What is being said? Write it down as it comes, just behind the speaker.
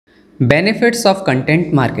Benefits of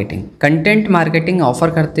content marketing. Content marketing offer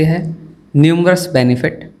करते हैं numerous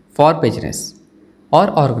benefit for business और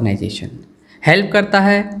organisation. Help करता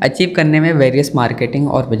है अचीव करने में वेरियस मार्केटिंग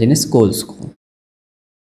और बिजनेस गोल्स को।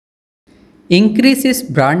 Increases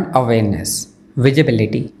brand awareness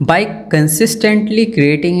visibility bye consistently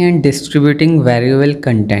creating and distributing valuable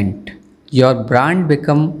content your brand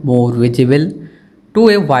become more visible to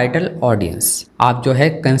a wider audience. आप जो है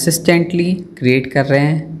कंसिस्टेंटली क्रिएट कर रहे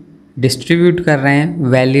हैं, डिस्ट्रीब्यूट कर रहे हैं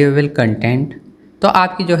वैल्यूएबल कंटेंट, तो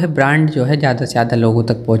आपकी जो है ब्रांड जो है ज़्यादा से ज़्यादा लोगों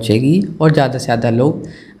तक पहुंचेगी और ज़्यादा से ज़्यादा लोग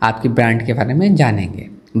आपकी ब्रांड के बारे में जानेंगे।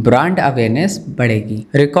 ब्रांड अवेयरनेस बढ़ेगी।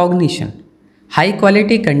 रिकॉग्निशन, हाई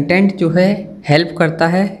क्वालिटी कंटेंट जो है हेल्प करता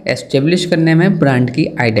है एस्टेब्लिश करने में ब्रांड की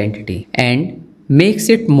identity and makes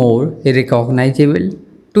it more recognisable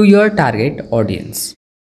to your target audience.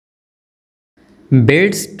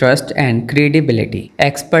 Builds trust and credibility.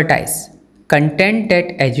 Expertise. Content that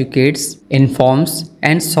educates, informs,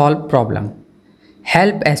 and solve problem.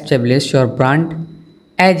 Help establish your brand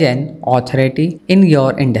as an authority in your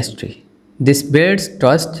industry. This builds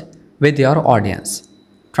trust with your audience.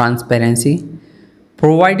 Transparency.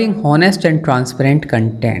 Providing honest and transparent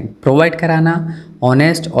content. Provide कराना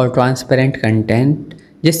honest और transparent content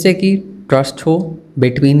जिससे कि trust हो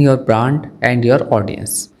between your brand and your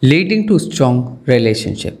audience. Leading to strong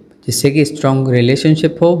relationship, जिससे कि strong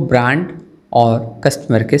relationship हो brand और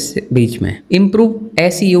customer के बीच में। Improve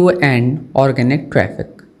SEO and organic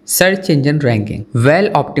traffic. Search engine ranking, well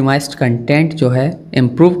optimised content जो है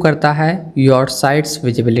इम्प्रूव करता है your sites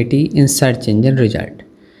visibility in search engine result.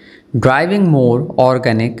 Driving more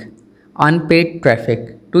organic unpaid traffic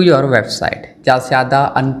to your website. ज़्यादा से ज़्यादा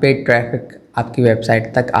अनपेड ट्रैफिक आपकी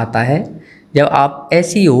वेबसाइट तक आता है जब आप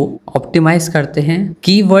एसईओ ऑप्टिमाइज करते हैं।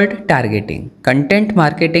 Keyword targeting, content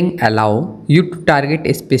marketing allow you to target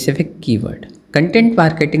specific keyword. Content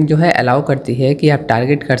marketing जो है अलाउ करती है कि आप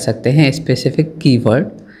टारगेट कर सकते हैं specific keyword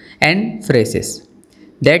and phrases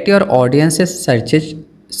that your audience is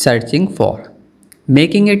searching for,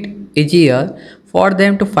 making it easier for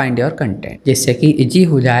them to find your content, जिससे कि इजी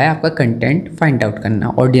हो जाए आपका कंटेंट फाइंड आउट करना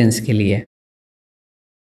ऑडियंस के लिए।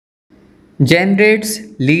 Generates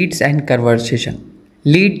leads and conversation.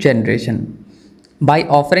 Lead generation. By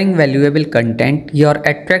offering valuable content, you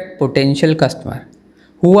attract potential customer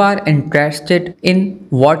who are interested in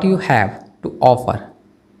what you have to offer.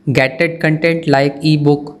 Gated content like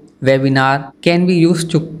ebook, webinar can be used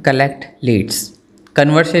to collect leads.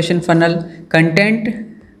 Conversation funnel. Content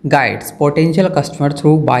guides potential customer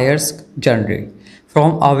through buyer's journey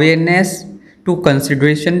from awareness to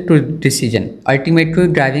consideration to decision, ultimately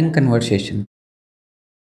driving conversation.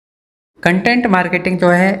 Content marketing जो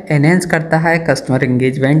है enhance करता है customer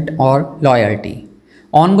engagement और loyalty.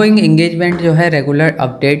 Ongoing engagement जो है regular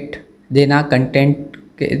update देना content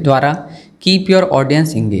के द्वारा। कीप योर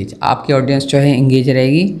ऑडियंस एंगेज, आपकी ऑडियंस जो है एंगेज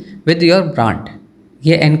रहेगी विद योर ब्रांड।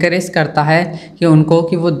 ये एनकरेज करता है कि उनको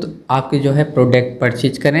कि वो आपके जो है प्रोडक्ट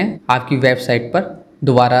परचेज करें, आपकी वेबसाइट पर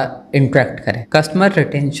दोबारा इंटरेक्ट करें। कस्टमर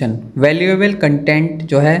रिटेंशन, वैल्यूएबल कंटेंट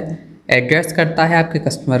जो है एड्रेस करता है आपके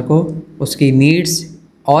कस्टमर को, उसकी नीड्स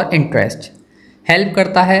और इंटरेस्ट। हेल्प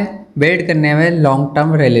करता है बिल्ड करने में long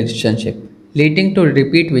term relationship, leading to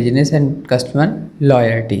repeat business and customer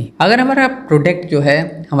loyalty. अगर हमारा प्रोडक्ट जो है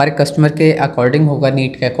हमारे कस्टमर के अकॉर्डिंग होगा,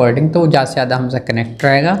 नीड के अकॉर्डिंग, तो वो ज़्यादा से ज़्यादा हमसे कनेक्ट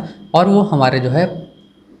रहेगा और वो हमारे जो है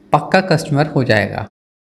पक्का कस्टमर हो जाएगा।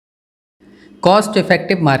 Cost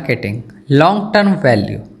effective marketing, long term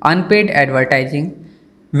value, unpaid advertising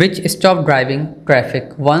which stop driving traffic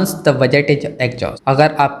once the budget is exhaust.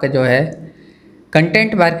 अगर आपका जो है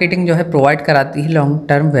कंटेंट मार्केटिंग जो है प्रोवाइड कराती है लॉन्ग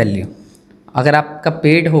टर्म वैल्यू। अगर आपका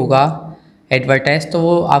पेड होगा एडवर्टाइज तो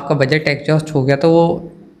वो आपका बजट एग्जॉस्ट हो गया तो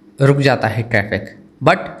वो रुक जाता है ट्रैफिक।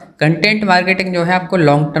 बट कंटेंट मार्केटिंग जो है आपको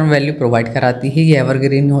लॉन्ग टर्म वैल्यू प्रोवाइड कराती है, ये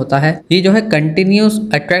एवरग्रीन होता है, ये जो है कंटिन्यूस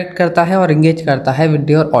अट्रैक्ट करता है और एंगेज करता है with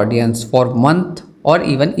your audience for month और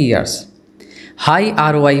इवन ईयर्स। हाई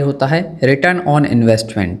आरओआई होता है, return on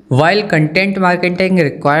investment. While content marketing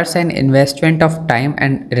requires an investment of time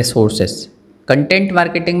and resources. Content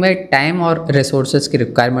marketing में टाइम और रिसोर्सेज की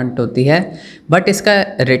रिक्वायरमेंट होती है, बट इसका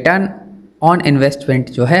रिटर्न ऑन इन्वेस्टमेंट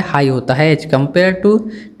जो है हाई होता है as compare to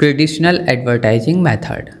traditional advertising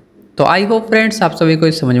method. तो आई होप फ्रेंड्स आप सभी को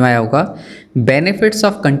समझ में आया होगा बेनिफिट्स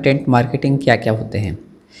ऑफ कंटेंट मार्केटिंग क्या क्या होते हैं।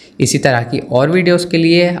 इसी तरह की और वीडियोस के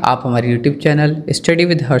लिए आप हमारे YouTube channel study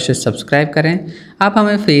with Harshit subscribe करें। आप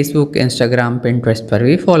हमें फेसबुक, इंस्टाग्राम, पिंटरेस्ट पर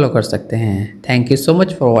भी फॉलो कर सकते हैं। Thank you so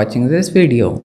much for watching this video.